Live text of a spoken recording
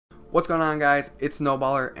What's going on, guys? It's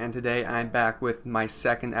Snowballer, and today I'm back with my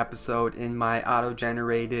second episode in my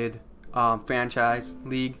auto-generated franchise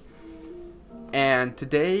league. And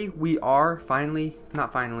today we are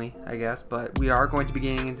not finally, I guess, but we are going to be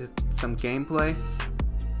getting into some gameplay.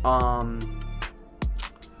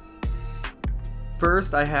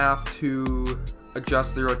 First I have to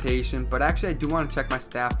adjust the rotation, but actually I do want to check my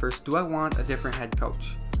staff first. Do I want a different head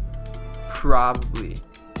coach? Probably.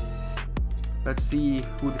 Let's see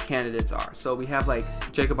who the candidates are. So we have like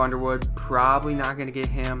Jacob Underwood, probably not going to get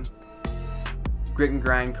him. Grit and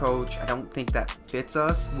grind coach, I don't think that fits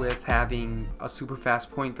us with having a super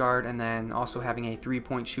fast point guard and then also having a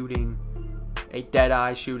 3-point shooting, a dead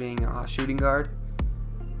eye shooting guard.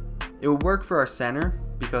 It will work for our center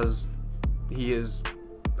because he is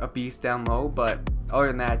a beast down low, but other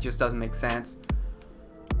than that, it just doesn't make sense.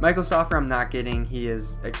 Michael Soffer I'm not getting. He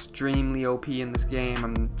is extremely OP in this game.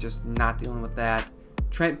 I'm just not dealing with that.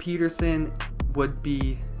 Trent Peterson would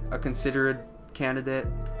be a considered candidate.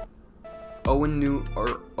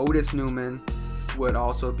 Otis Newman would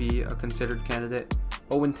also be a considered candidate.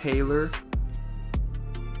 Owen Taylor,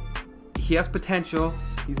 he has potential.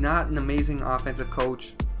 He's not an amazing offensive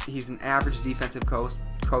coach. He's an average defensive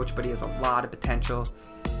coach, but he has a lot of potential.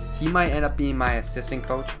 He might end up being my assistant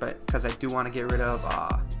coach, but because I do want to get rid of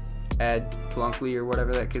Ed Plunkley or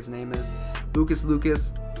whatever that kid's name is.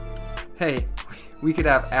 Lucas. Hey, we could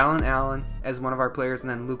have Allen as one of our players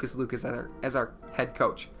and then Lucas as our head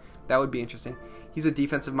coach. That would be interesting. He's a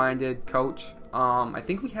defensive-minded coach. I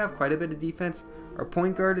think we have quite a bit of defense. Our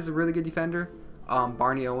point guard is a really good defender,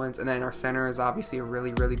 Barney Owens, and then our center is obviously a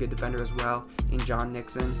really good defender as well in John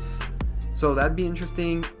Nixon. So that'd be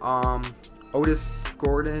interesting. Otis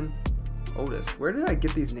Gordon. Where did I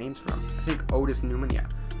get these names from? I think Otis Newman, yeah.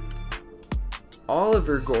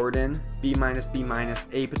 Oliver Gordon, B-,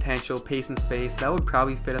 A potential, pace and space. That would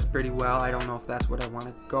probably fit us pretty well. I don't know if that's what I want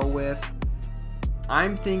to go with.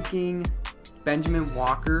 I'm thinking Benjamin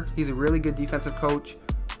Walker. He's a really good defensive coach,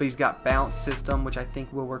 but he's got balanced system, which I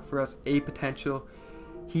think will work for us. A potential.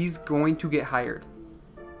 He's going to get hired,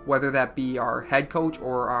 whether that be our head coach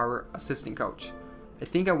or our assistant coach. I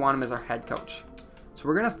think I want him as our head coach. So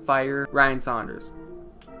we're going to fire Ryan Saunders.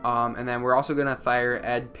 And then we're also going to fire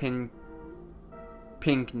Ed Pinkney.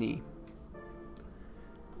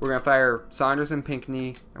 We're going to fire Saunders and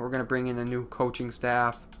Pinkney, and we're going to bring in a new coaching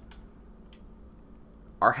staff.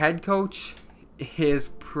 Our head coach is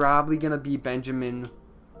probably going to be Benjamin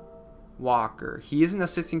Walker. He is an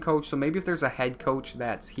assistant coach, so maybe if there's a head coach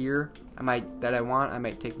that's here, I might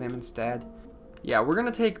take them instead. Yeah, we're going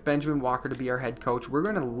to take Benjamin Walker to be our head coach. We're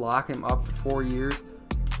going to lock him up for 4 years.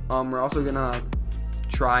 We're also going to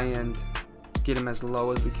try and get him as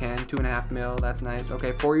low as we can. $2.5 million, that's nice.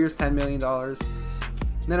 Okay, 4 years, $10 million. And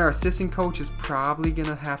then our assistant coach is probably going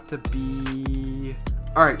to have to be...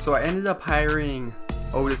 Alright, so I ended up hiring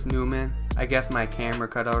Otis Newman. I guess my camera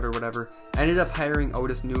cut out or whatever. I ended up hiring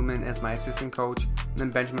Otis Newman as my assistant coach. And then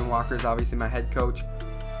Benjamin Walker is obviously my head coach.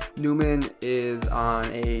 Newman is on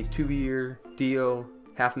a 2-year deal,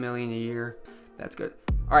 $500,000 a year. That's good.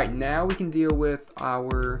 Alright, now we can deal with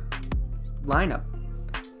our lineup.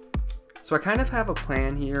 So I kind of have a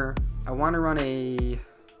plan here. I want to run a,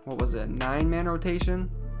 9-man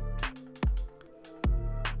rotation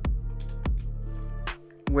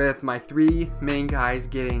with my 3 main guys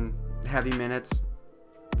getting heavy minutes.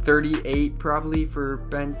 38 probably for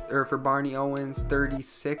Barney Owens,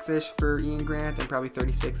 36-ish for Ian Grant, and probably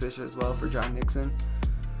 36-ish as well for John Nixon.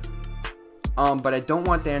 But I don't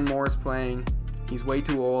want Dan Morris playing. He's way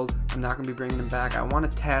too old. I'm not going to be bringing him back. I want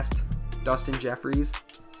to test Dustin Jeffries.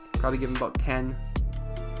 Probably give him about 10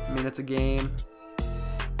 minutes a game.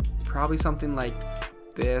 Probably something like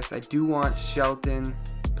this. I do want Shelton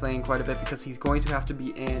playing quite a bit because he's going to have to be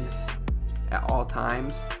in at all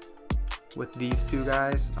times with these 2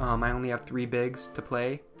 guys. I only have 3 bigs to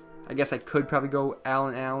play. I guess I could probably go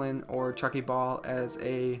Allen or Chucky Ball as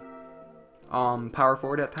a power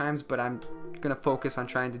forward at times, but I'm going to focus on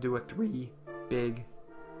trying to do a 3 big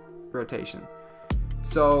rotation.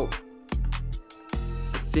 So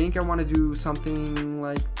I think I want to do something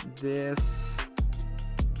like this.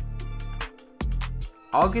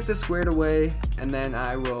 I'll get this squared away and then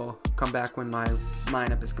I will come back when my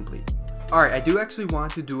lineup is complete. Alright, I do actually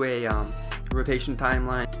want to do a rotation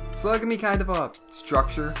timeline. So that'll give me kind of a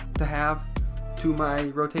structure to have to my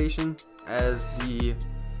rotation. As the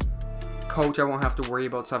coach, I won't have to worry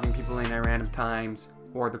about subbing people in at random times,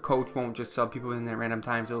 or the coach won't just sub people in at random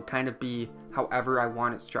times. It'll kind of be however I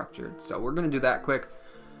want it structured. So we're going to do that quick.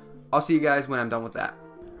 I'll see you guys when I'm done with that.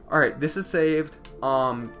 Alright, this is saved.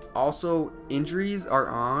 Also, injuries are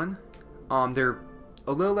on. They're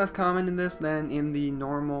a little less common in this than in the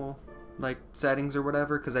normal like settings or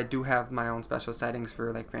whatever, because I do have my own special settings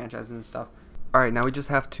for like franchises and stuff. Alright, now we just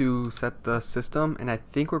have to set the system, and I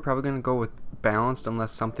think we're probably going to go with balanced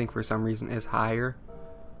unless something for some reason is higher.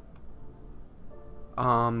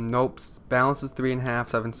 Nope, balance is 3.5,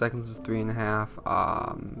 7 seconds is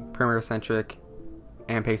 3.5, perimeter centric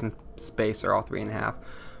and pace and space are all 3.5.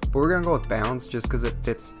 But we're going to go with balanced just because it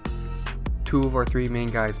fits 2 of our 3 main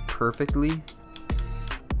guys perfectly.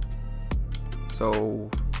 So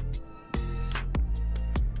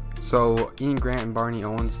Ian Grant and Barney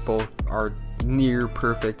Owens both are near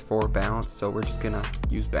perfect for balance, so we're just gonna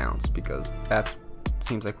use balance because that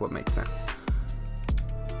seems like what makes sense.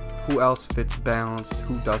 Who else fits balanced?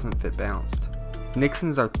 Who doesn't fit balanced?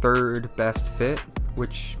 Nixon's our 3rd best fit,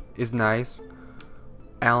 which is nice.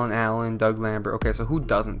 Allen, Doug Lambert. Okay, so who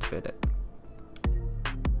doesn't fit it?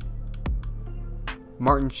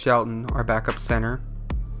 Martin Shelton, our backup center.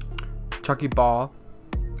 Chucky Ball,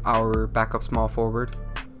 our backup small forward.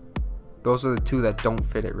 Those are the 2 that don't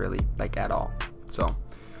fit it really, like at all. So,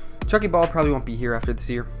 Chucky Ball probably won't be here after this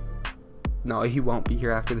year. No, he won't be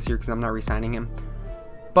here after this year because I'm not re-signing him.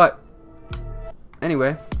 But,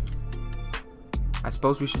 anyway, I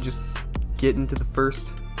suppose we should just get into the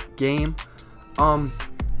first game.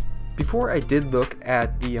 Before I did look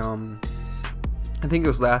at the, I think it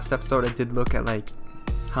was last episode, I did look at like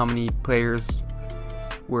how many players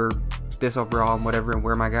were this overall and whatever and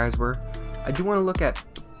where my guys were. I do want to look at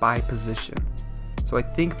by position. So I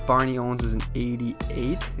think Barney Owens is an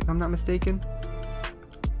 88 if I'm not mistaken.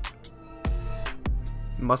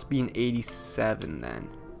 Must be an 87 then,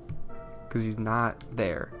 because he's not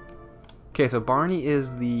there. Okay, so Barney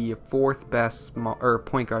is the 4th best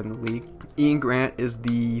point guard in the league. Ian Grant is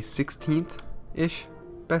the 16th ish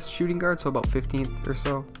best shooting guard, so about 15th or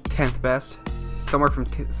so. 10th best, somewhere from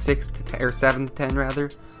 6 to 10 or 7 to 10 rather.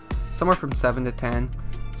 Somewhere from 7 to 10.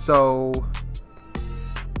 So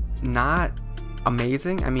not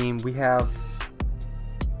amazing. I mean, we have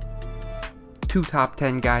 2 top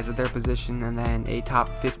 10 guys at their position and then a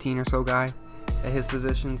top 15 or so guy at his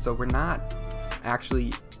position, so we're not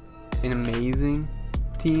actually an amazing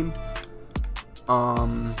team,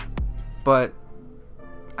 but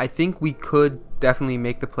I think we could definitely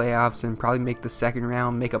make the playoffs and probably make the second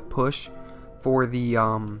round, make a push for the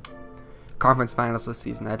conference finals this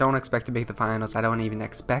season. I don't expect to make the finals. I don't even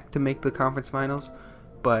expect to make the conference finals,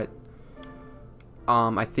 but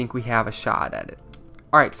I think we have a shot at it.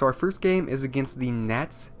 Alright, so our first game is against the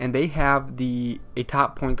Nets, and they have a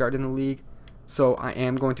top point guard in the league, so I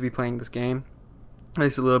am going to be playing this game, at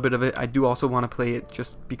least a little bit of it. I do also want to play it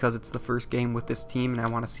just because it's the first game with this team, and I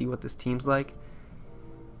want to see what this team's like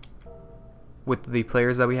with the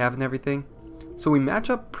players that we have and everything. So we match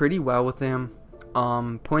up pretty well with them.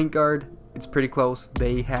 Point guard, it's pretty close.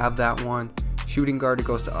 They have that one. Shooting guard, it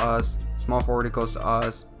goes to us. Small forward, it goes to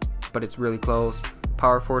us, but it's really close.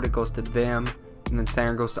 Power forward, it goes to them, and then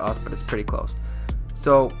center goes to us, but it's pretty close.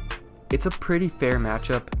 So it's a pretty fair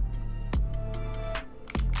matchup.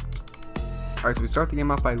 Alright, so we start the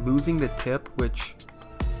game off by losing the tip, which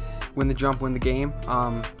win the jump, win the game.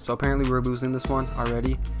 So apparently we're losing this one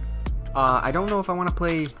already. I don't know if I want to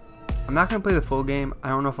play. I'm not going to play the full game. I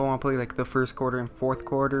don't know if I want to play like the first quarter and fourth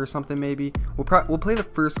quarter or something maybe. We'll play the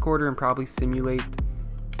first quarter and probably simulate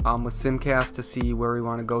with Simcast to see where we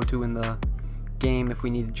want to go to in the game if we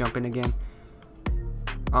need to jump in again.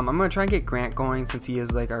 I'm going to try and get Grant going since he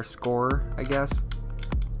is like our scorer, I guess.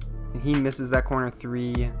 And he misses that corner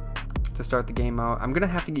 3 to start the game out. I'm going to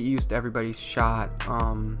have to get used to everybody's shot.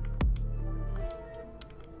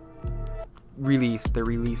 Release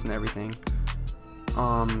and everything.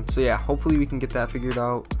 So yeah, hopefully we can get that figured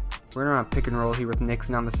out. We're gonna pick and roll here with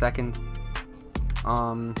Nixon on the second.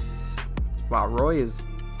 Wow, Roy is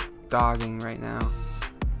dogging right now.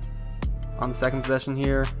 On the second possession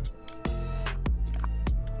here.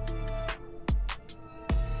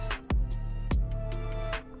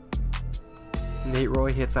 Nate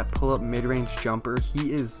Roy hits that pull-up mid-range jumper.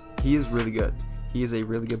 He is really good. He is a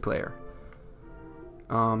really good player.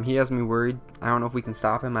 He has me worried. I don't know if we can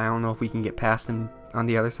stop him. I don't know if we can get past him on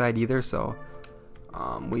the other side either. So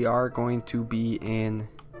we are going to be in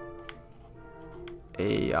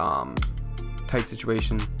a tight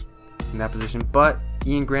situation in that position. But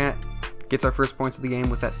Ian Grant gets our first points of the game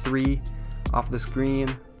with that 3 off the screen.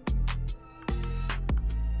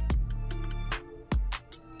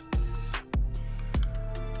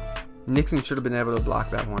 Nixon should have been able to block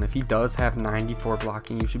that one. If he does have 94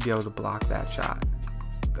 blocking, you should be able to block that shot.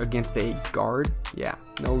 Against a guard, yeah,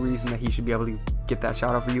 no reason that he should be able to get that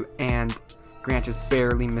shot over you, and Grant just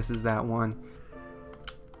barely misses that one.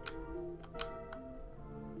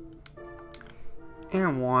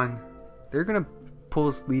 And one. They're going to pull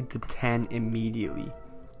this lead to 10 immediately.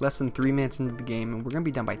 Less than 3 minutes into the game, and we're going to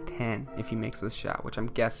be down by 10 if he makes this shot, which I'm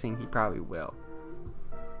guessing he probably will.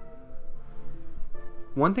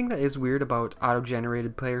 One thing that is weird about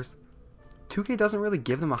auto-generated players, 2K doesn't really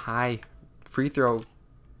give them a high free throw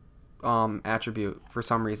attribute for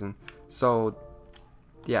some reason. So,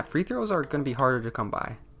 yeah, free throws are going to be harder to come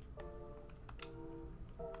by.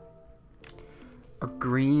 A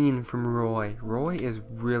green from Roy. Roy is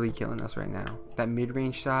really killing us right now. That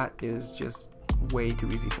mid-range shot is just way too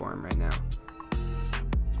easy for him right now.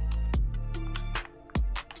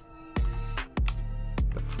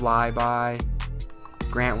 The flyby.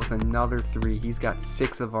 Grant with another 3. He's got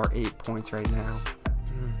 6 of our 8 points right now.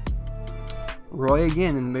 Roy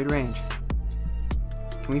again in the mid-range.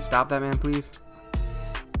 Can we stop that man, please?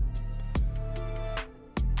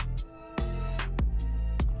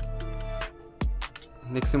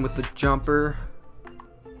 Nixon with the jumper.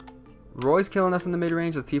 Roy's killing us in the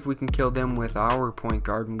mid-range. Let's see if we can kill them with our point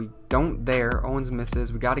guard. And we don't there. Owens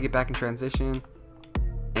misses. We got to get back in transition.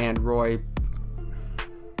 And Roy,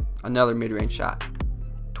 another mid-range shot.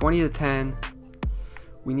 20 to 10.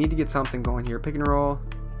 We need to get something going here. Pick and roll.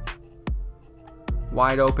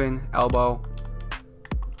 Wide open. Elbow.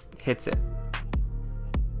 Hits it.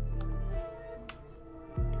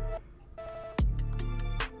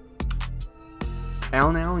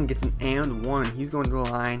 Allen gets an and one. He's going to the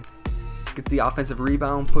line. Gets the offensive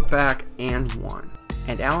rebound, put back, and one.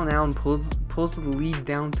 And Allen pulls the lead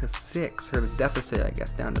down to 6, or the deficit, I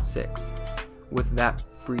guess, down to 6 with that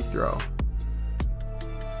free throw.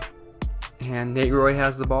 And Nate Roy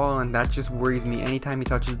has the ball, and that just worries me. Anytime he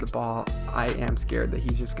touches the ball, I am scared that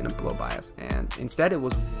he's just going to blow by us. And instead, it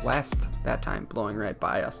was West that time blowing right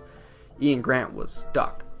by us. Ian Grant was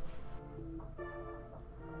stuck.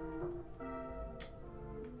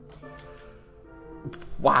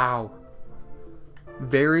 Wow.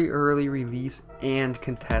 Very early release and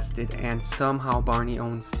contested, and somehow Barney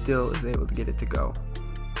Owens still is able to get it to go.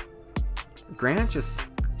 Grant just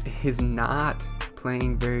is not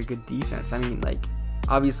playing very good defense. I mean, like,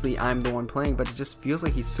 obviously I'm the one playing, but it just feels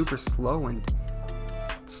like he's super slow and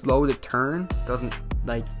slow to turn. Doesn't,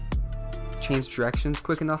 like, change directions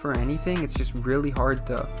quick enough or anything. It's just really hard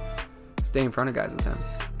to stay in front of guys with him.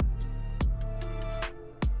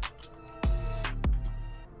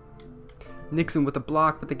 Nixon with the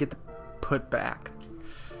block, but they get the put back.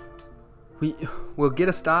 We'll get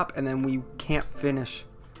a stop, and then we can't finish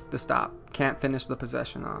the stop. Can't finish the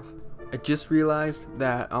possession off. I just realized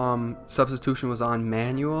that substitution was on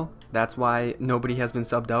manual. That's why nobody has been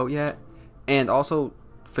subbed out yet. And also,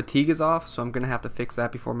 fatigue is off, so I'm going to have to fix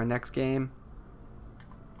that before my next game.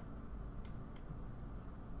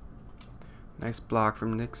 Nice block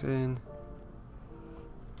from Nixon.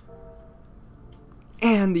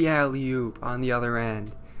 And the alley-oop on the other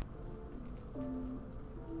end.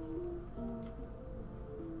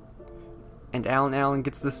 And Allen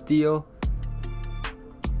gets the steal.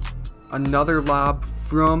 Another lob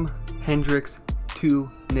from Hendricks to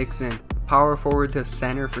Nixon. Power forward to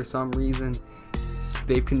center for some reason.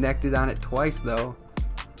 They've connected on it twice though.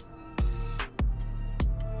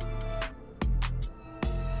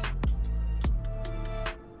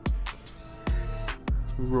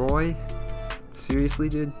 Roy? Seriously,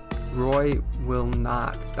 dude? Roy will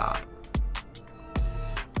not stop.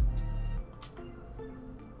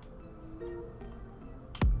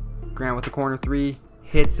 Grant with the corner 3.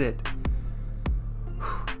 Hits it.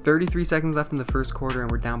 33 seconds left in the first quarter, and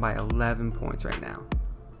we're down by 11 points right now.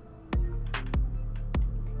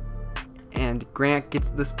 And Grant gets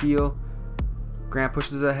the steal. Grant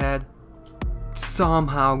pushes ahead.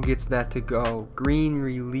 Somehow gets that to go. Green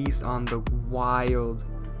released on the wild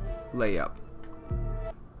layup.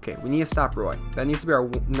 Okay, we need to stop Roy. That needs to be our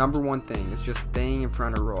number one thing, is just staying in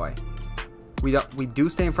front of Roy. We do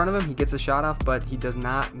stay in front of him. He gets a shot off, but he does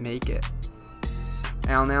not make it.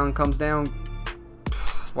 Allen comes down.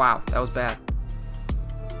 Wow, that was bad.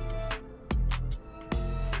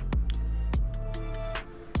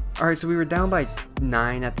 Alright, so we were down by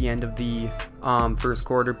 9 at the end of the first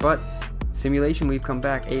quarter, but simulation, we've come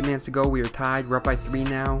back. 8 minutes to go. We are tied. We're up by 3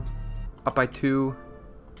 now. Up by 2.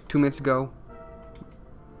 2 minutes to go.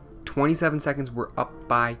 27 seconds. We're up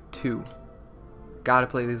by 2. Gotta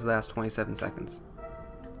play these last 27 seconds.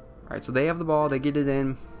 Alright, so they have the ball. They get it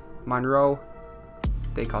in. Monroe.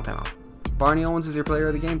 They call timeout. Barney Owens is your player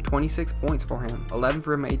of the game. 26 points for him. 11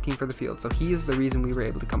 for him, 18 for the field. So he is the reason we were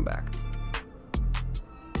able to come back.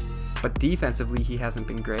 But defensively, he hasn't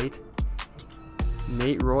been great.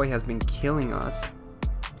 Nate Roy has been killing us.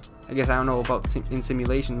 I guess I don't know about in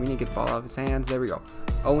simulation. We need to get the ball out of his hands. There we go.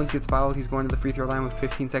 Owens gets fouled. He's going to the free throw line with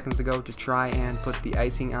 15 seconds to go to try and put the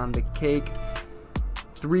icing on the cake.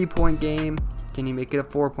 3-point game. Can he make it a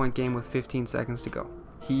 4-point game with 15 seconds to go?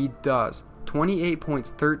 He does. 28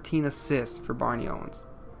 points, 13 assists for Barney Owens.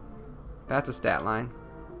 That's a stat line.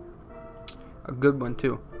 A good one,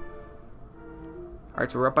 too.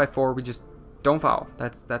 Alright, so we're up by 4. We just don't foul.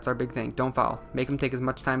 That's our big thing. Don't foul. Make them take as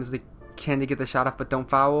much time as they can to get the shot off, but don't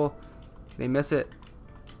foul. They miss it.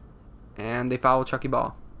 And they foul Chucky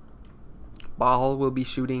Ball. Ball will be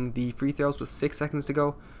shooting the free throws with 6 seconds to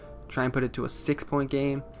go. Try and put it to a 6-point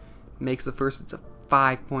game. Makes the first. It's a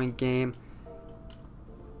 5-point game.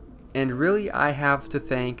 And really, I have to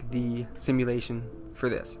thank the simulation for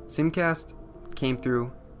this. Simcast came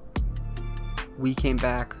through. We came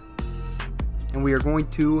back. And we are going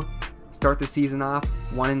to start the season off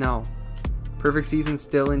 1-0. Perfect season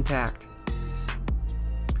still intact.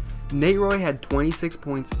 Nate Roy had 26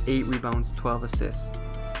 points, 8 rebounds, 12 assists.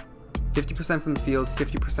 50% from the field,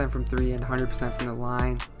 50% from 3, and 100% from the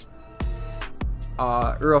line.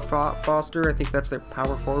 Earl Foster, I think that's their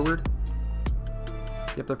power forward.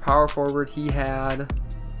 Yep, their power forward. He had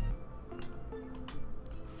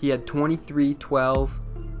 23, 12,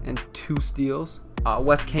 and 2 steals.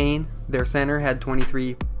 Wes Kane, their center, had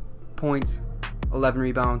 23 points, 11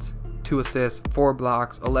 rebounds, 2 assists, 4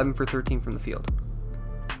 blocks, 11 for 13 from the field.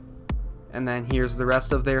 And then here's the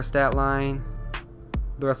rest of their stat line.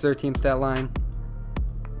 The rest of their team stat line.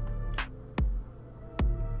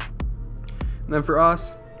 And then for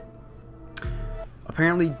us,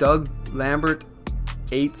 apparently Doug Lambert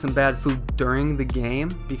ate some bad food during the game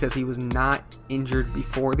because he was not injured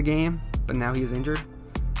before the game, but now he is injured.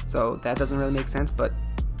 So that doesn't really make sense, but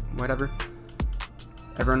whatever.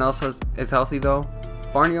 Everyone else is healthy though.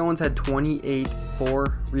 Barney Owens had 28,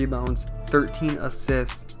 4 rebounds, 13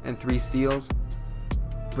 assists, and 3 steals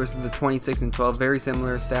versus the 26 and 12. Very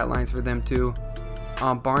similar stat lines for them too.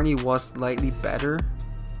 Barney was slightly better,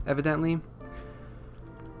 evidently.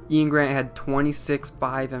 Ian Grant had 26,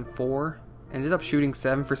 5, and 4. Ended up shooting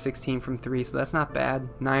 7 for 16 from 3, so that's not bad.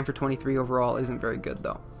 9 for 23 overall isn't very good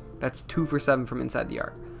though. That's 2 for 7 from inside the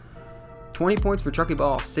arc. 20 points for Chucky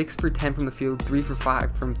Ball, 6 for 10 from the field, 3 for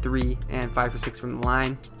 5 from 3, and 5 for 6 from the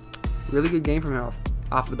line. Really good game from him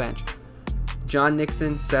off the bench. John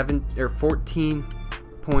Nixon, 14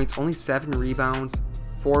 points, only 7 rebounds,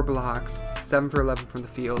 4 blocks, 7 for 11 from the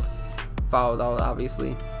field. Fouled out,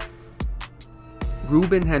 obviously.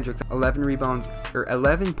 Ruben Hendricks, 11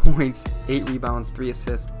 points, 8 rebounds, 3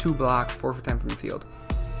 assists, 2 blocks, 4 for 10 from the field.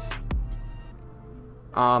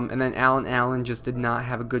 And then Allen Allen just did not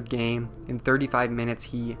have a good game. In 35 minutes,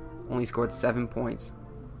 he only scored 7 points,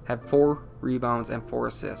 had 4 rebounds and 4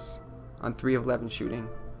 assists on 3 of 11 shooting.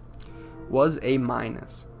 Was a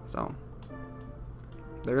minus. So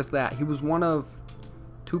there's that. He was one of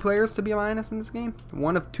 2 players to be a minus in this game.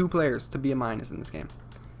 One of 2 players to be a minus in this game.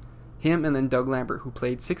 Him and then Doug Lambert, who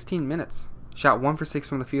played 16 minutes. Shot 1 for 6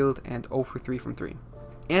 from the field and 0 for 3 from 3.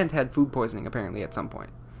 And had food poisoning apparently at some point.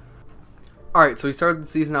 Alright, so we started the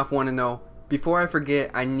season off 1-0. Before I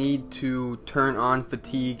forget, I need to turn on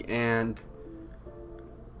fatigue, and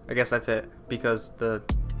I guess that's it, because the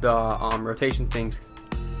rotation thing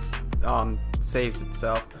saves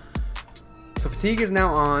itself. So fatigue is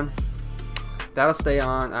now on. That'll stay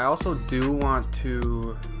on. I also do want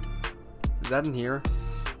to... Is that in here?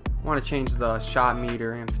 I want to change the shot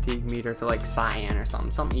meter and fatigue meter to like cyan or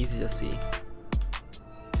something easy to see.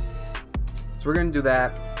 So we're going to do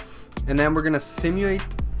that. And then we're going to simulate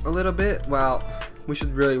a little bit. Well, we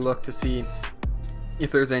should really look to see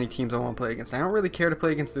if there's any teams I want to play against. I don't really care to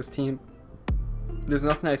play against this team. There's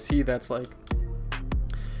nothing I see that's like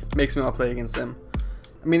makes me want to play against them.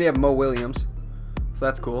 I mean, they have Mo Williams, so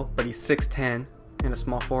that's cool. But he's 6'10" and a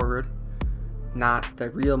small forward. Not the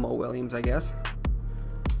real Mo Williams, I guess.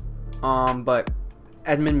 But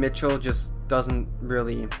Edmund Mitchell just doesn't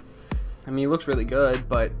really... I mean, he looks really good,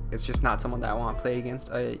 but it's just not someone that I want to play against.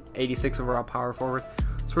 A 86 overall power forward.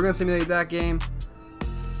 So we're going to simulate that game.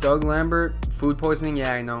 Doug Lambert, food poisoning.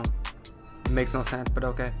 Yeah, I know. It makes no sense, but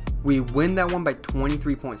okay. We win that one by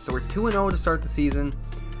 23 points. So we're 2-0 to start the season.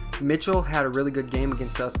 Mitchell had a really good game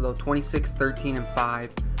against us, though. 26, 13, and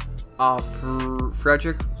 5.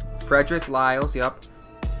 Frederick Lyles, yep.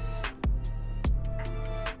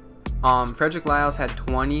 Frederick Lyles had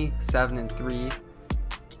 27 and 3.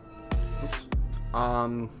 Oops.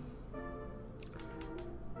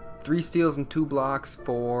 3 steals and 2 blocks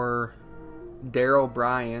for Daryl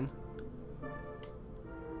Bryan.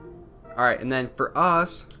 Alright, and then for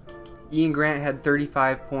us, Ian Grant had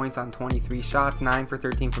 35 points on 23 shots. 9 for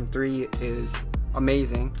 13 from 3 is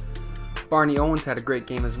amazing. Barney Owens had a great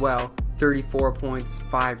game as well. 34 points,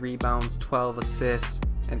 5 rebounds, 12 assists,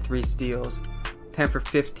 and 3 steals. 10 for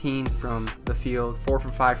 15 from the field, 4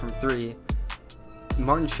 for 5 from 3.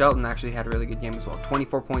 Martin Shelton actually had a really good game as well.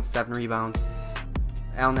 24 points, 7 rebounds.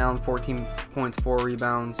 Allen, 14 points, 4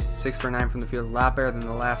 rebounds, 6 for 9 from the field. A lot better than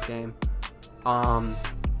the last game.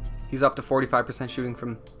 He's up to 45% shooting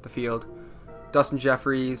from the field. Dustin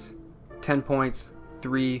Jeffries, 10 points,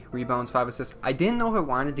 3 rebounds, 5 assists. I didn't know if I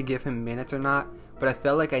wanted to give him minutes or not, but I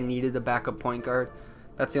felt like I needed a backup point guard.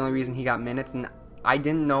 That's the only reason he got minutes, and I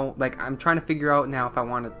didn't know, like, I'm trying to figure out now if I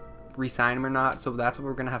want to re-sign him or not, so that's what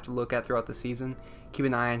we're going to have to look at throughout the season. Keep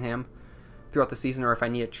an eye on him throughout the season, or if I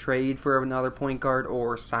need a trade for another point guard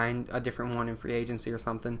or sign a different one in free agency or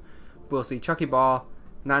something. We'll see. Chucky Ball,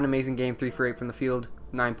 not an amazing game, 3 for 8 from the field,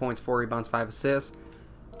 9 points, 4 rebounds, 5 assists.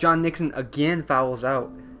 John Nixon again fouls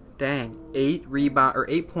out. Dang,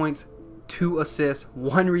 8 points, 2 assists,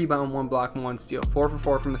 1 rebound, 1 block, 1 steal. 4 for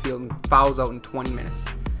 4 from the field and fouls out in 20 minutes.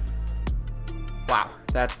 Wow,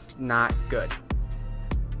 that's not good.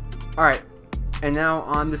 Alright, and now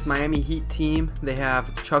on this Miami Heat team, they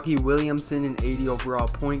have Chucky Williamson, an 80 overall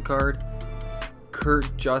point guard,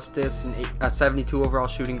 Kurt Justice, a 72 overall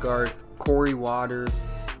shooting guard, Corey Waters,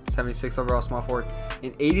 76 overall small forward,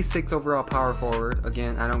 an 86 overall power forward.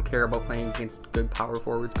 Again, I don't care about playing against good power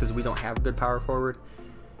forwards because we don't have a good power forward.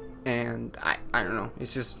 And I don't know.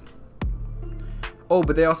 It's just... Oh,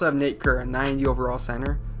 but they also have Nate Kerr, a 90 overall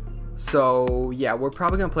center. So, yeah, we're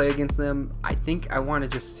probably going to play against them. I think I want to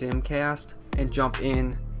just simcast and jump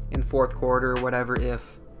in fourth quarter or whatever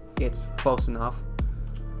if it's close enough.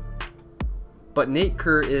 But Nate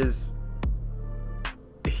Kerr is...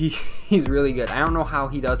 He's really good. I don't know how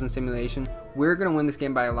he does in simulation. We're going to win this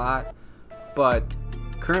game by a lot. But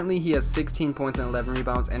currently he has 16 points and 11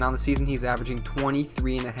 rebounds. And on the season he's averaging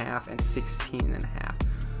 23.5 and 16.5.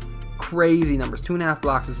 Crazy numbers. 2.5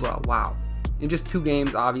 blocks as well. Wow. In just 2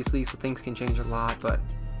 games, obviously, so things can change a lot, but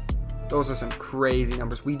those are some crazy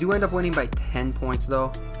numbers. We do end up winning by 10 points,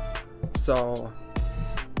 though. So,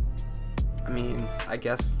 I mean, I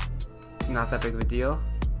guess not that big of a deal.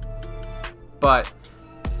 But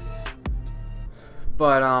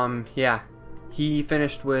yeah. He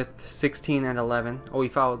finished with 16 and 11. Oh, he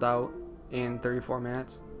fouled out in 34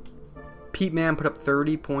 minutes. Pete Mann put up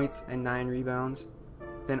 30 points and 9 rebounds.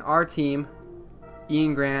 Then our team,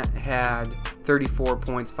 Ian Grant, had 34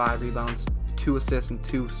 points, 5 rebounds, 2 assists, and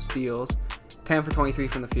 2 steals. 10 for 23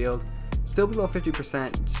 from the field. Still below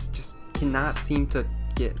 50%. Just cannot seem to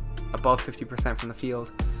get above 50% from the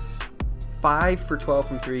field. 5 for 12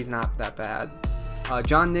 from 3 is not that bad.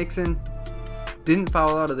 John Nixon didn't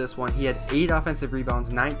foul out of this one. He had 8 offensive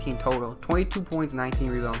rebounds, 19 total. 22 points, 19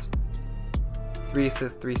 rebounds. 3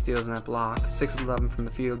 assists, 3 steals, and a block. 6 of 11 from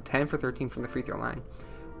the field. 10 for 13 from the free throw line.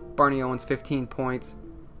 Barney Owens, 15 points,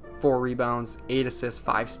 4 rebounds, 8 assists,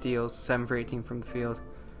 5 steals, 7 for 18 from the field.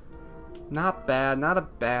 Not bad. Not a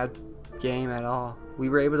bad game at all. We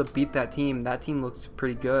were able to beat that team. That team looks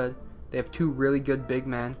pretty good. They have 2 really good big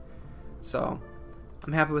men. So,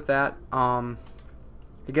 I'm happy with that. I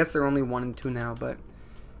guess they're only 1-2 now, but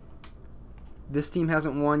this team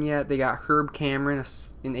hasn't won yet. They got Herb Cameron,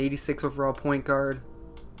 an 86 overall point guard.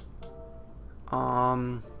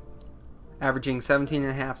 Averaging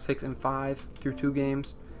 17.5, 6, and 5 through 2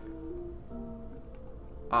 games.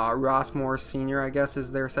 Ross Morris Sr., I guess,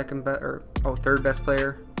 is their third best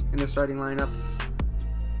player in the starting lineup.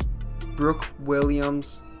 Brooke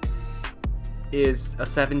Williams is a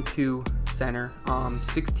 7'2" center.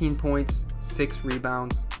 16 points, 6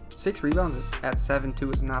 rebounds. 6 rebounds at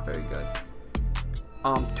 7'2" is not very good.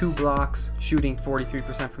 2 blocks, shooting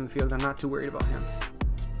 43% from the field. I'm not too worried about him.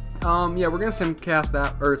 Yeah, we're gonna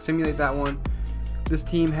simulate that one. This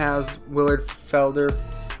team has Willard Felder.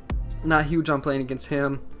 Not huge on playing against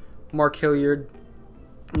him. Mark Hilliard.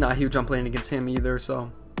 Not huge on playing against him either.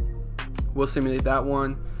 So we'll simulate that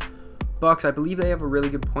one. Bucks. I believe they have a really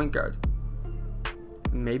good point guard.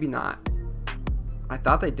 Maybe not. I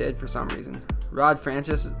thought they did for some reason. Rod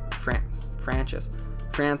Francis is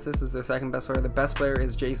their second best player. The best player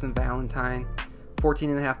is Jason Valentine.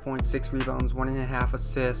 14.5 points, 6 rebounds, 1.5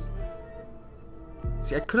 assists.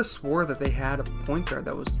 See, I could have swore that they had a point guard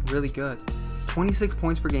that was really good. 26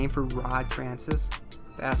 points per game for Rod Francis.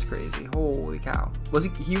 That's crazy. Holy cow.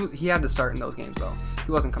 He had to start in those games though.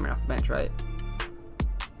 He wasn't coming off the bench, right?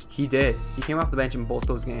 He did. He came off the bench in both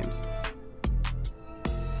those games.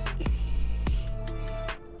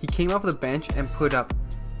 He came off the bench and put up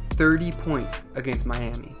 30 points against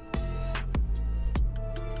Miami.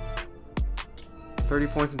 30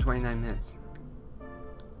 points in 29 minutes.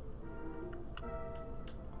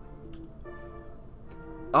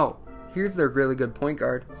 Oh, here's their really good point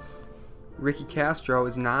guard. Ricky Castro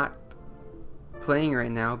is not playing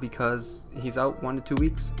right now because he's out 1 to 2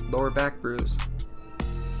 weeks, lower back bruise.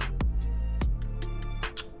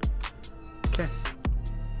 Okay.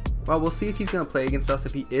 Well, we'll see if he's going to play against us.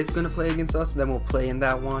 If he is going to play against us, then we'll play in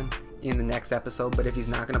that one in the next episode. But if he's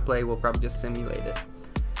not going to play, we'll probably just simulate it.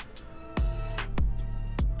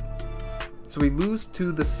 So we lose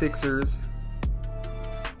to the Sixers,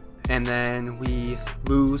 and then we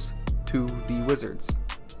lose to the Wizards.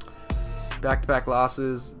 Back-to-back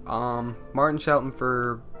losses. Martin Shelton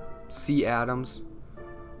for C. Adams.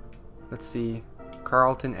 Let's see.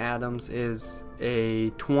 Carlton Adams is a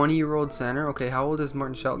 20-year-old center. Okay, how old is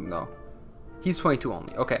Martin Shelton, though? He's 22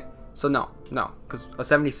 only. Okay, so no. Because a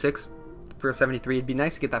 76 for a 73, it'd be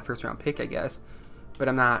nice to get that first-round pick, I guess. But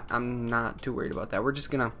I'm not too worried about that. We're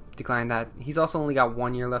just going to decline that. He's also only got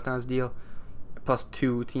 1 year left on his deal, plus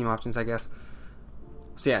 2 team options, I guess.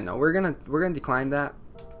 So yeah, no, we're gonna decline that.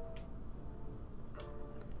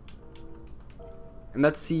 And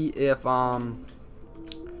let's see if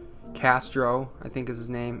Castro, I think is his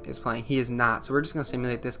name, is playing. He is not, so we're just gonna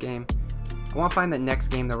simulate this game. I want to find that next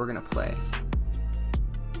game that we're gonna play.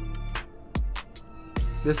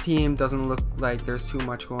 This team doesn't look like there's too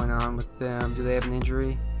much going on with them. Do they have an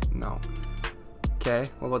injury? No. Okay,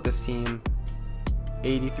 what about this team?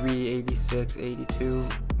 83, 86, 82,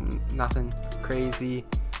 nothing crazy.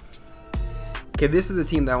 Okay, this is a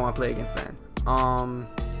team that I want to play against then.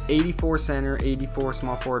 84 center, 84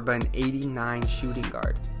 small forward, but an 89 shooting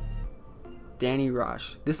guard. Danny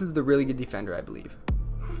Rush. This is the really good defender, I believe.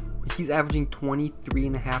 He's averaging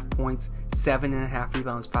 23.5 points, 7.5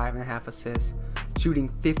 rebounds, 5.5 assists, shooting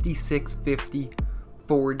 56, 50,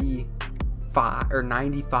 45, or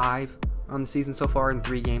 95 on the season so far in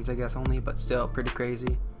 3 games, I guess only, but still pretty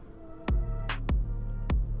crazy.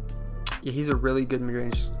 Yeah, he's a really good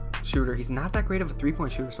mid-range shooter. He's not that great of a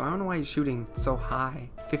three-point shooter, so I don't know why he's shooting so high,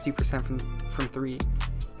 50% from 3. He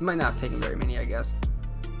might not have taken very many, I guess.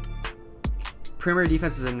 Perimeter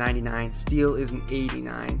defense is a 99. Steal is an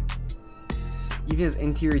 89. Even his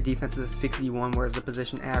interior defense is a 61, whereas the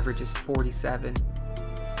position average is 47.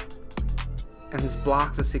 And his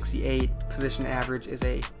blocks a 68. Position average is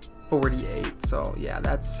a 48. So yeah,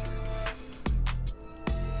 that's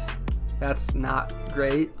not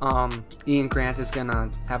great. Ian Grant is gonna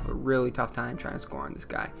have a really tough time trying to score on this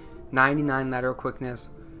guy. 99 lateral quickness,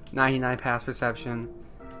 99 pass perception,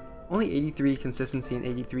 only 83 consistency and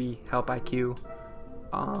 83 help IQ.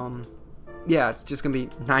 Yeah, it's just gonna be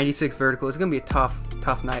 96 vertical. It's gonna be a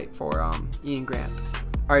tough night for Ian Grant.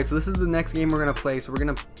 All right, so this is the next game we're gonna play. So we're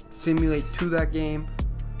gonna simulate to that game,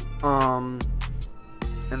 and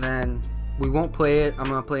then we won't play it. I'm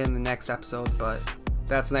gonna play it in the next episode, but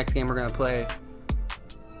that's the next game we're gonna play.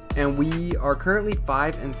 And we are currently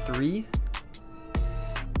 5-3.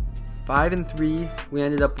 5-3. We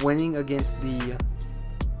ended up winning against the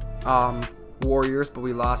Warriors, but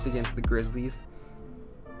we lost against the Grizzlies.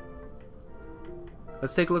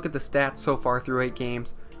 Let's take a look at the stats so far through 8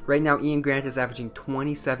 games. Right now, Ian Grant is averaging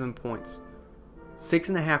 27 points,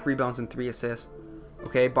 6.5 rebounds, and 3 assists.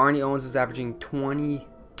 Okay, Barney Owens is averaging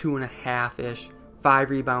 22.5-ish, 5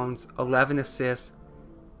 rebounds, 11 assists,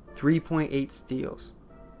 3.8 steals.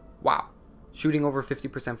 Wow. Shooting over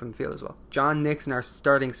 50% from the field as well. John Nixon, our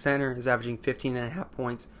starting center, is averaging 15.5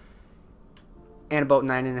 points and about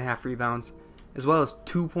 9.5 rebounds, as well as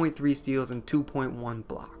 2.3 steals and 2.1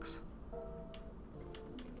 blocks.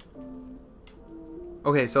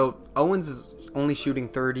 Okay, so Owens is only shooting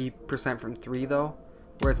 30% from 3 though,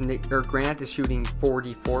 whereas Grant is shooting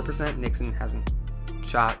 44%. Nixon hasn't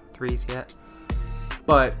shot 3s yet.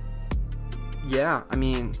 But yeah, I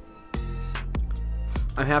mean,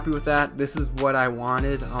 I'm happy with that. This is what I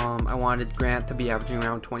wanted. I wanted Grant to be averaging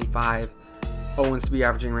around 25, Owens to be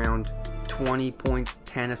averaging around 20 points,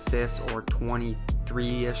 10 assists, or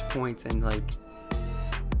 23-ish points and like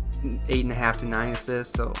 8.5 to 9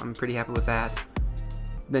 assists. So I'm pretty happy with that.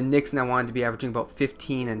 Then Nixon, I wanted to be averaging about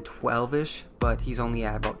 15 and 12-ish, but he's only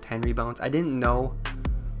at about 10 rebounds. I didn't know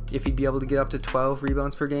if he'd be able to get up to 12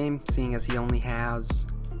 rebounds per game, seeing as he only has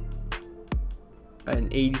an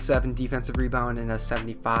 87 defensive rebound and a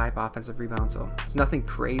 75 offensive rebound. So it's nothing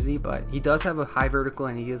crazy, but he does have a high vertical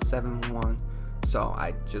and he is 7'1", so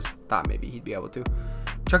I just thought maybe he'd be able to.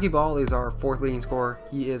 Chucky Ball is our 4th leading scorer.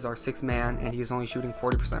 He is our 6th man, and he is only shooting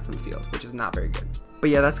 40% from the field, which is not very good. But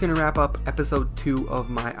yeah, that's going to wrap up episode 2 of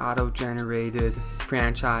my auto-generated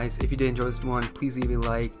franchise. If you did enjoy this one, please leave a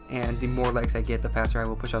like, and the more likes I get, the faster I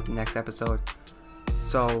will push out the next episode.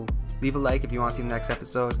 So leave a like if you want to see the next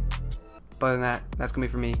episode. But other than that, that's going to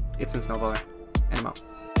be for me. It's been Snowballer, and I'm out.